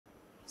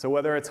So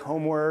whether it's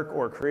homework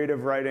or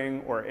creative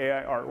writing or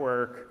AI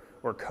artwork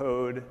or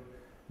code,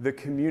 the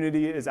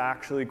community is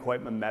actually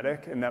quite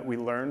mimetic in that we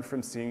learn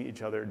from seeing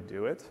each other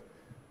do it.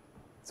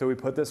 So we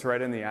put this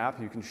right in the app.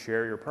 You can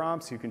share your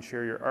prompts, you can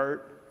share your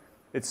art.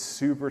 It's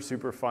super,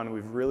 super fun.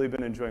 We've really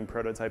been enjoying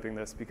prototyping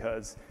this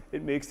because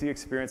it makes the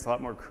experience a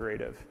lot more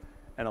creative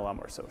and a lot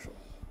more social.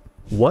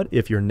 What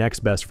if your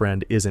next best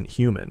friend isn't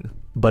human,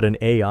 but an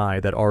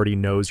AI that already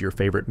knows your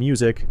favorite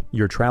music,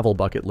 your travel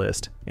bucket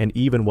list, and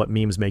even what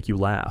memes make you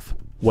laugh?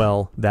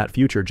 Well, that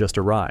future just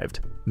arrived.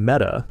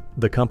 Meta,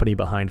 the company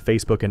behind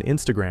Facebook and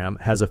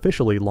Instagram, has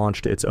officially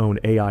launched its own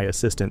AI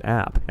assistant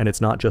app, and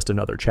it's not just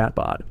another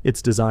chatbot.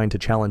 It's designed to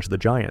challenge the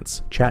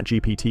giants.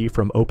 ChatGPT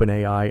from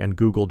OpenAI and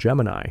Google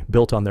Gemini,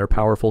 built on their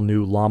powerful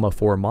new Llama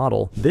 4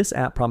 model, this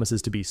app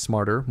promises to be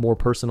smarter, more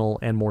personal,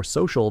 and more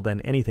social than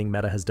anything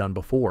Meta has done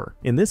before.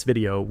 In this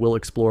video, we'll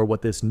explore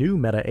what this new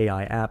Meta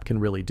AI app can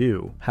really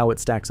do, how it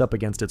stacks up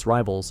against its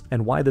rivals,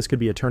 and why this could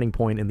be a turning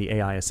point in the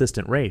AI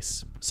assistant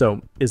race.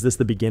 So, is this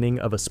the beginning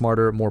of a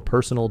smarter, more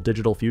personal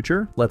digital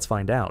future? Let's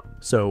find out.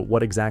 So,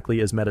 what exactly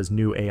is Meta's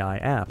new AI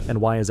app,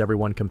 and why is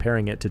everyone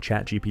comparing it to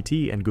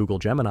ChatGPT and Google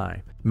Gemini?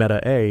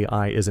 Meta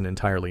AI isn't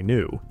entirely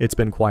new. It's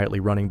been quietly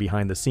running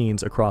behind the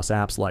scenes across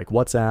apps like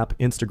WhatsApp,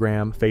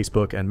 Instagram,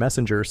 Facebook, and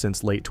Messenger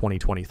since late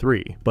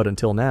 2023. But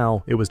until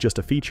now, it was just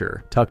a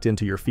feature, tucked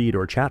into your feed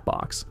or chat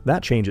box.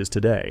 That changes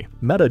today.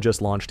 Meta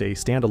just launched a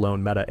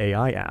standalone Meta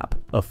AI app,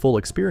 a full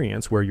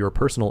experience where your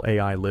personal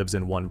AI lives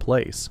in one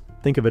place.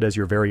 Think of it as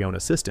your very own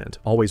assistant,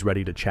 always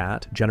ready to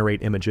chat,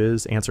 generate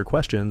images, answer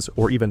questions,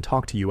 or even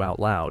talk to you out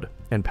loud.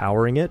 And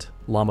powering it?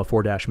 Llama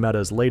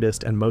 4-Meta's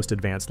latest and most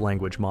advanced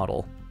language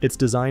model. It's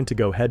designed to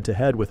go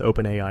head-to-head with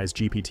OpenAI's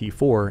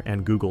GPT-4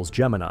 and Google's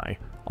Gemini,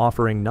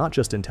 offering not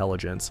just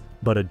intelligence,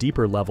 but a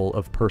deeper level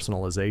of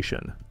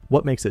personalization.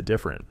 What makes it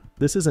different?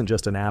 This isn't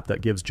just an app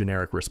that gives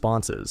generic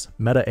responses.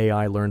 Meta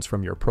AI learns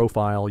from your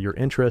profile, your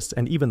interests,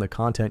 and even the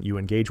content you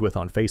engage with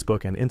on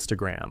Facebook and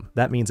Instagram.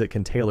 That means it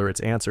can tailor its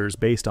answers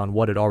based on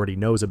what it already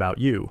knows about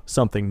you,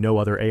 something no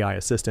other AI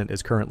assistant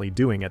is currently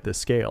doing at this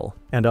scale.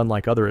 And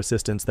unlike other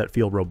assistants that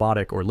feel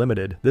robotic or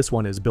limited, this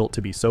one is built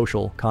to be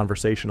social,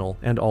 conversational,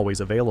 and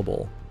always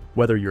available,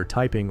 whether you're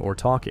typing or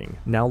talking.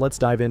 Now let's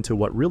dive into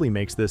what really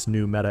makes this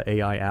new Meta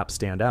AI app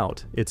stand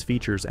out, its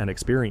features and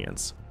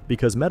experience.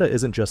 Because Meta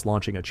isn't just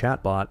launching a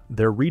chatbot,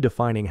 they're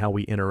redefining how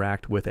we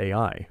interact with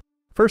AI.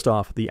 First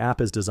off, the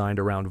app is designed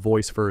around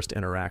voice-first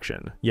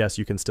interaction. Yes,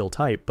 you can still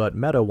type, but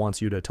Meta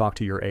wants you to talk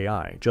to your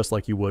AI, just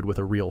like you would with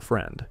a real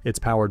friend. It's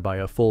powered by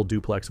a full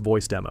duplex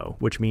voice demo,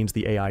 which means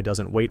the AI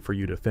doesn't wait for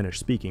you to finish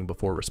speaking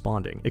before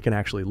responding. It can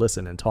actually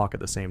listen and talk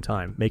at the same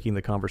time, making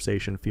the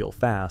conversation feel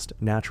fast,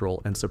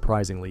 natural, and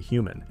surprisingly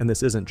human. And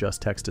this isn't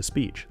just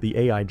text-to-speech. The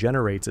AI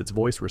generates its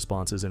voice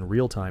responses in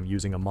real time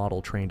using a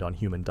model trained on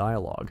human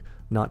dialogue,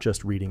 not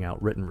just reading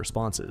out written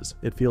responses.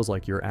 It feels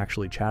like you're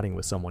actually chatting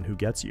with someone who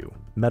gets you.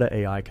 Meta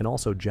AI can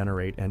also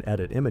generate and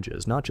edit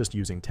images, not just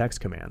using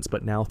text commands,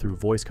 but now through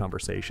voice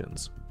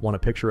conversations. Want a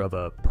picture of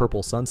a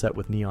purple sunset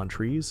with neon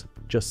trees?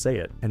 Just say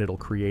it, and it'll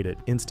create it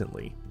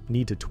instantly.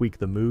 Need to tweak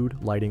the mood,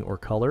 lighting, or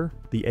color?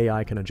 The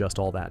AI can adjust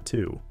all that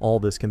too. All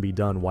this can be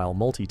done while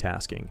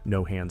multitasking,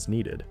 no hands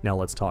needed. Now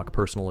let's talk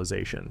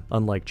personalization.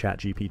 Unlike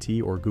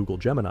ChatGPT or Google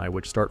Gemini,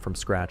 which start from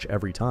scratch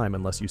every time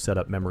unless you set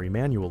up memory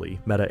manually,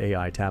 Meta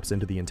AI taps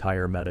into the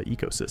entire Meta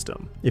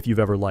ecosystem. If you've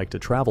ever liked a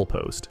travel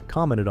post,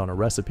 commented on a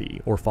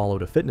recipe, or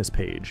followed a fitness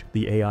page,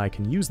 the AI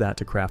can use that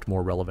to craft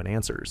more relevant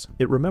answers.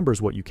 It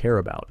remembers what you care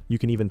about. You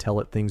can even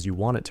tell it things you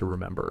want it to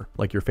remember,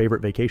 like your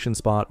favorite vacation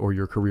spot or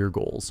your career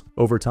goals.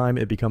 Over time,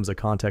 it becomes a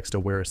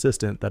context-aware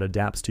assistant that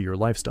adapts to your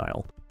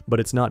lifestyle. But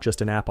it's not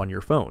just an app on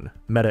your phone.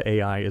 Meta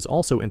AI is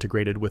also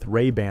integrated with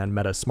Ray-Ban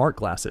Meta smart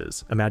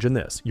glasses. Imagine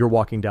this, you're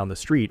walking down the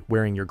street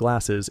wearing your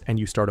glasses and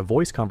you start a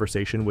voice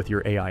conversation with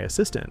your AI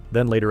assistant.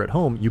 Then later at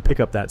home, you pick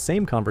up that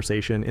same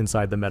conversation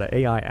inside the Meta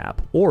AI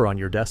app or on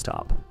your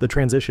desktop. The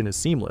transition is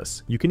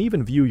seamless. You can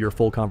even view your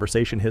full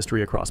conversation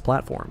history across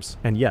platforms.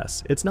 And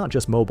yes, it's not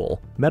just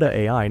mobile. Meta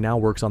AI now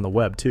works on the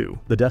web too.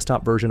 The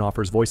desktop version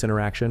offers voice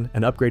interaction,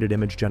 an upgraded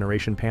image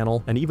generation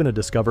panel, and even a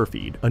Discover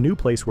feed, a new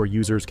place where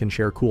users can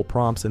share cool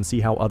prompts and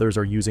see how others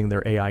are using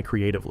their AI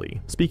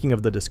creatively. Speaking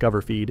of the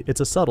Discover feed,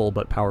 it's a subtle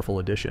but powerful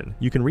addition.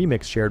 You can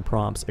remix shared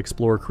prompts,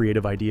 explore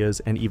creative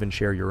ideas, and even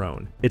share your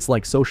own. It's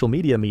like social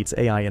media meets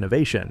AI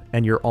innovation,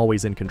 and you're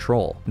always in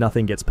control.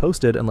 Nothing gets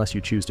posted unless you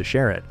choose to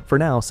share it. For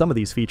now, some of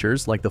these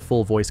features, like the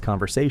full voice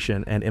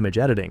conversation and image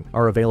editing,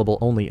 are available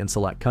only in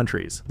select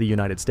countries: the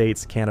United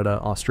States, Canada,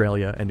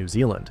 Australia, and New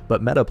Zealand.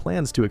 But Meta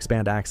plans to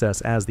expand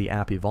access as the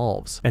app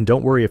evolves. And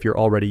don't worry if you're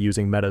already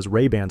using Meta's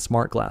Ray-Ban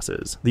smart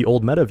glasses. The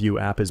old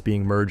MetaView app is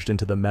being merged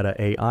into the Meta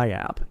AI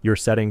app. Your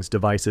settings,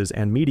 devices,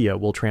 and media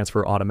will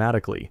transfer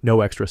automatically, no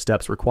extra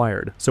steps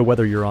required. So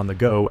whether you're on the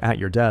go, at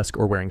your desk,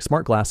 or wearing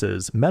smart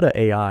glasses, Meta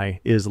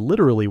AI is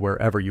literally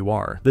wherever you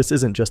are. This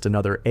isn't just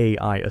another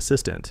AI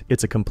assistant.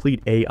 It's a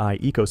complete AI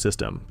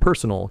ecosystem,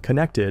 personal,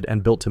 connected,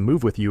 and built to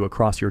move with you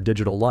across your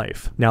digital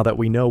life. Now that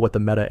we know what the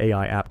Meta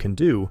AI app can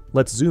do,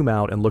 let's zoom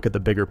out and look at the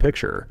bigger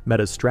picture,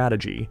 Meta's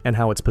strategy, and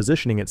how it's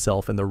positioning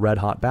itself in the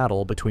red-hot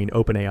battle between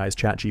OpenAI's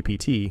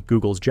ChatGPT,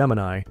 Google's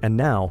Gemini, and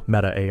now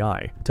Meta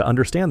AI. To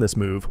understand this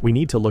move, we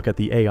need to look at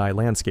the AI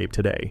landscape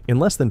today. In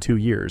less than 2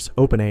 years,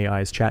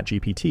 OpenAI's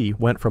ChatGPT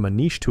went from a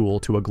niche tool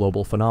to a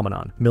global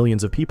phenomenon.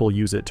 Millions of people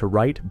use it to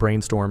write,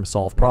 brainstorm,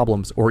 solve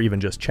problems, or even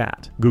just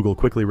chat. Google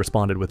quickly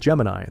responded with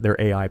Gemini, their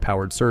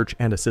AI-powered search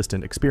and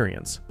assistant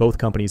experience. Both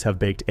companies have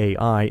baked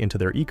AI into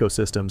their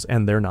ecosystems,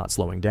 and they're not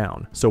slowing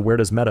down. So where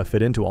does Meta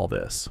fit into all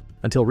this?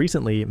 Until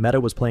recently, Meta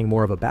was playing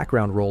more of a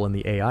background role in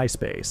the AI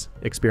space,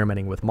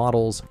 experimenting with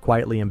models,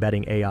 quietly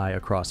embedding AI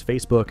across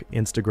Facebook,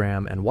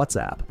 Instagram, and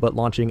WhatsApp, but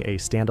launching a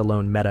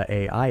standalone Meta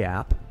AI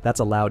app,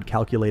 that's a loud,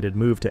 calculated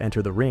move to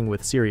enter the ring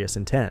with serious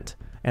intent.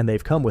 And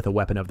they've come with a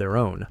weapon of their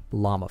own,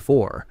 Llama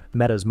 4,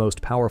 Meta's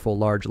most powerful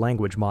large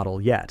language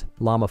model yet.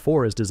 Llama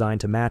 4 is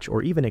designed to match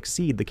or even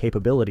exceed the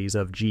capabilities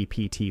of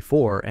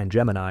GPT-4 and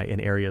Gemini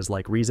in areas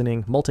like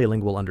reasoning,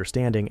 multilingual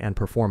understanding, and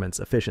performance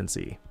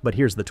efficiency. But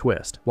here's the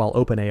twist. While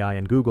OpenAI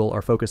and Google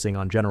are focusing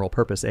on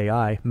general-purpose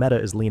AI, Meta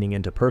is leaning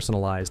into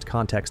personalized,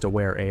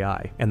 context-aware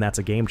AI, and that's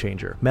a game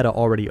changer. Meta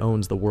already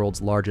owns the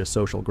world's largest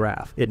social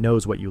graph. It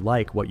knows what you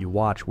like, what you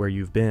watch, where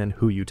you've been,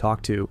 who you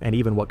talk to, and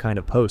even what kind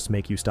of posts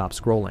make you stop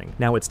scrolling.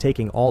 Now it's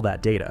taking all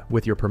that data,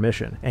 with your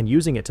permission, and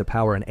using it to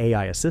power an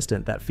AI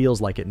assistant that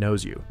feels like it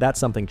knows you. That's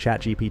something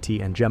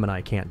ChatGPT and Gemini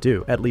can't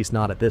do, at least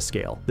not at this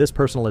scale. This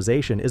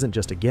personalization isn't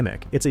just a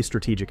gimmick, it's a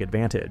strategic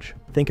advantage.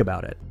 Think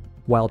about it.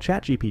 While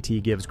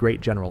ChatGPT gives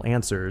great general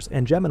answers,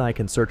 and Gemini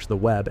can search the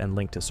web and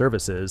link to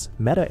services,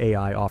 Meta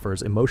AI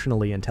offers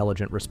emotionally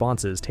intelligent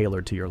responses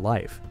tailored to your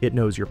life. It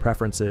knows your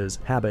preferences,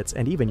 habits,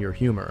 and even your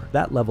humor.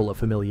 That level of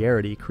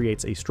familiarity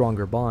creates a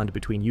stronger bond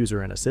between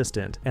user and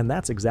assistant, and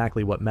that's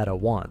exactly what Meta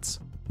wants.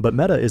 But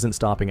Meta isn't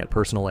stopping at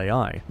personal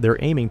AI. They're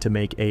aiming to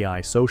make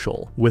AI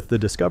social. With the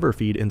Discover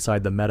feed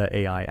inside the Meta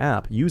AI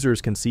app,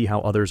 users can see how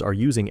others are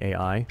using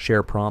AI,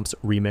 share prompts,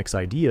 remix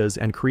ideas,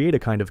 and create a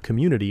kind of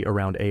community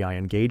around AI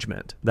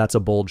engagement. That's a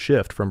bold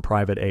shift from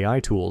private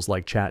AI tools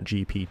like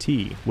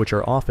ChatGPT, which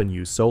are often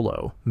used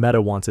solo.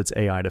 Meta wants its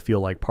AI to feel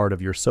like part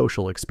of your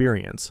social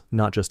experience,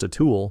 not just a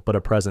tool, but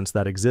a presence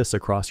that exists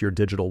across your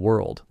digital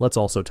world. Let's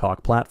also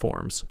talk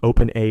platforms.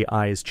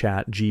 OpenAI's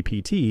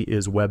ChatGPT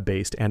is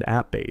web-based and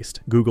app-based.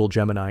 Google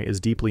Gemini is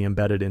deeply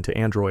embedded into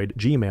Android,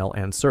 Gmail,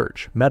 and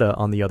Search. Meta,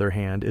 on the other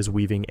hand, is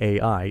weaving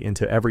AI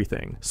into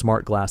everything: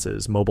 smart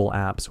glasses, mobile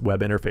apps,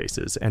 web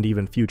interfaces, and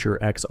even future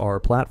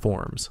XR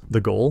platforms. The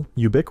goal?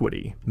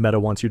 Ubiquity. Meta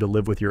wants you to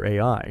live with your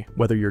AI,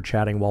 whether you're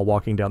chatting while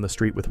walking down the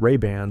street with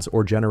Ray-Bans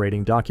or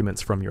generating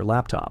documents from your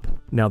laptop.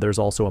 Now there's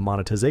also a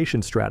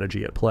monetization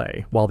strategy at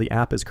play. While the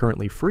app is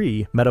currently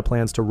free, Meta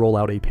plans to roll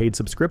out a paid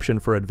subscription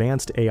for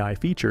advanced AI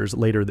features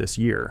later this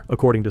year.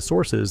 According to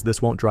sources,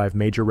 this won't drive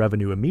major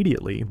revenue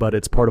immediately, but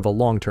it's part of a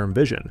long-term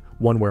vision,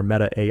 one where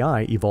Meta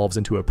AI evolves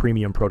into a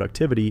premium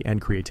productivity and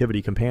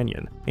creativity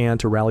companion. And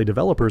to rally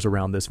developers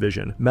around this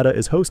vision, Meta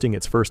is hosting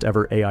its first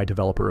ever AI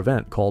developer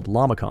event called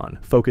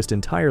LlamaCon, focused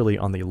entirely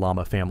on the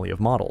Llama family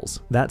of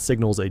models. That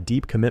signals a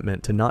deep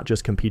commitment to not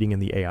just competing in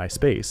the AI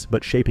space,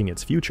 but shaping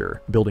its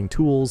future, building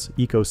tools,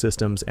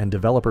 ecosystems, and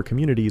developer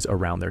communities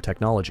around their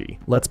technology.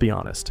 Let's be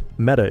honest,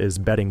 Meta is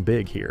betting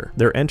big here.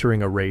 They're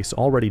entering a race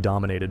already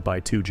dominated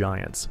by two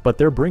giants, but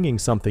they're bringing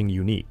something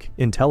unique: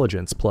 intelligence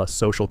plus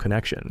social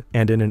connection.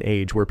 And in an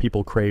age where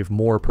people crave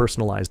more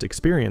personalized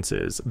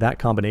experiences, that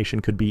combination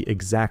could be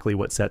exactly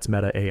what sets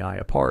Meta AI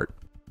apart.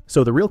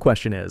 So the real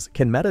question is,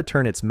 can Meta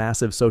turn its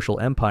massive social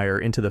empire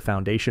into the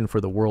foundation for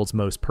the world's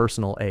most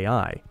personal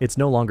AI? It's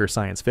no longer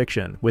science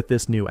fiction. With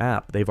this new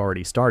app, they've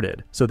already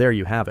started. So there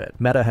you have it.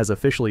 Meta has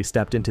officially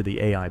stepped into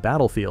the AI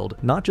battlefield,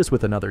 not just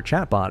with another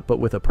chatbot, but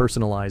with a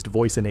personalized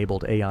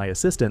voice-enabled AI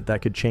assistant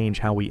that could change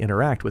how we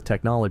interact with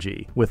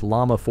technology. With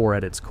Llama 4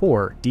 at its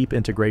core, deep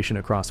integration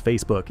across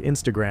Facebook,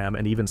 Instagram,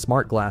 and even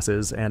smart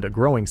glasses, and a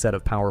growing set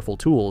of powerful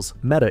tools,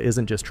 Meta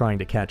isn't just trying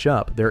to catch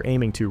up, they're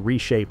aiming to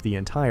reshape the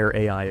entire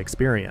AI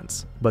experience.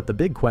 But the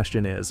big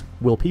question is,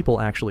 will people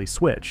actually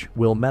switch?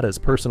 Will Meta's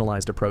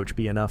personalized approach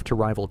be enough to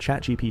rival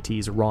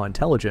ChatGPT's raw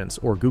intelligence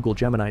or Google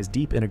Gemini's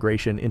deep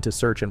integration into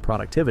search and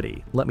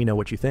productivity? Let me know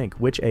what you think.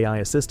 Which AI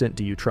assistant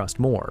do you trust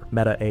more?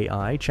 Meta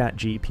AI,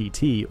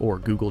 ChatGPT, or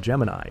Google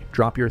Gemini?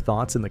 Drop your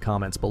thoughts in the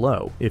comments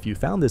below. If you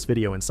found this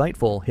video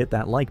insightful, hit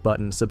that like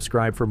button,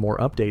 subscribe for more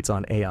updates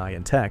on AI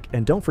and tech,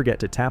 and don't forget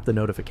to tap the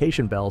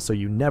notification bell so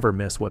you never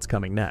miss what's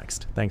coming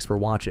next. Thanks for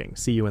watching.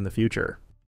 See you in the future.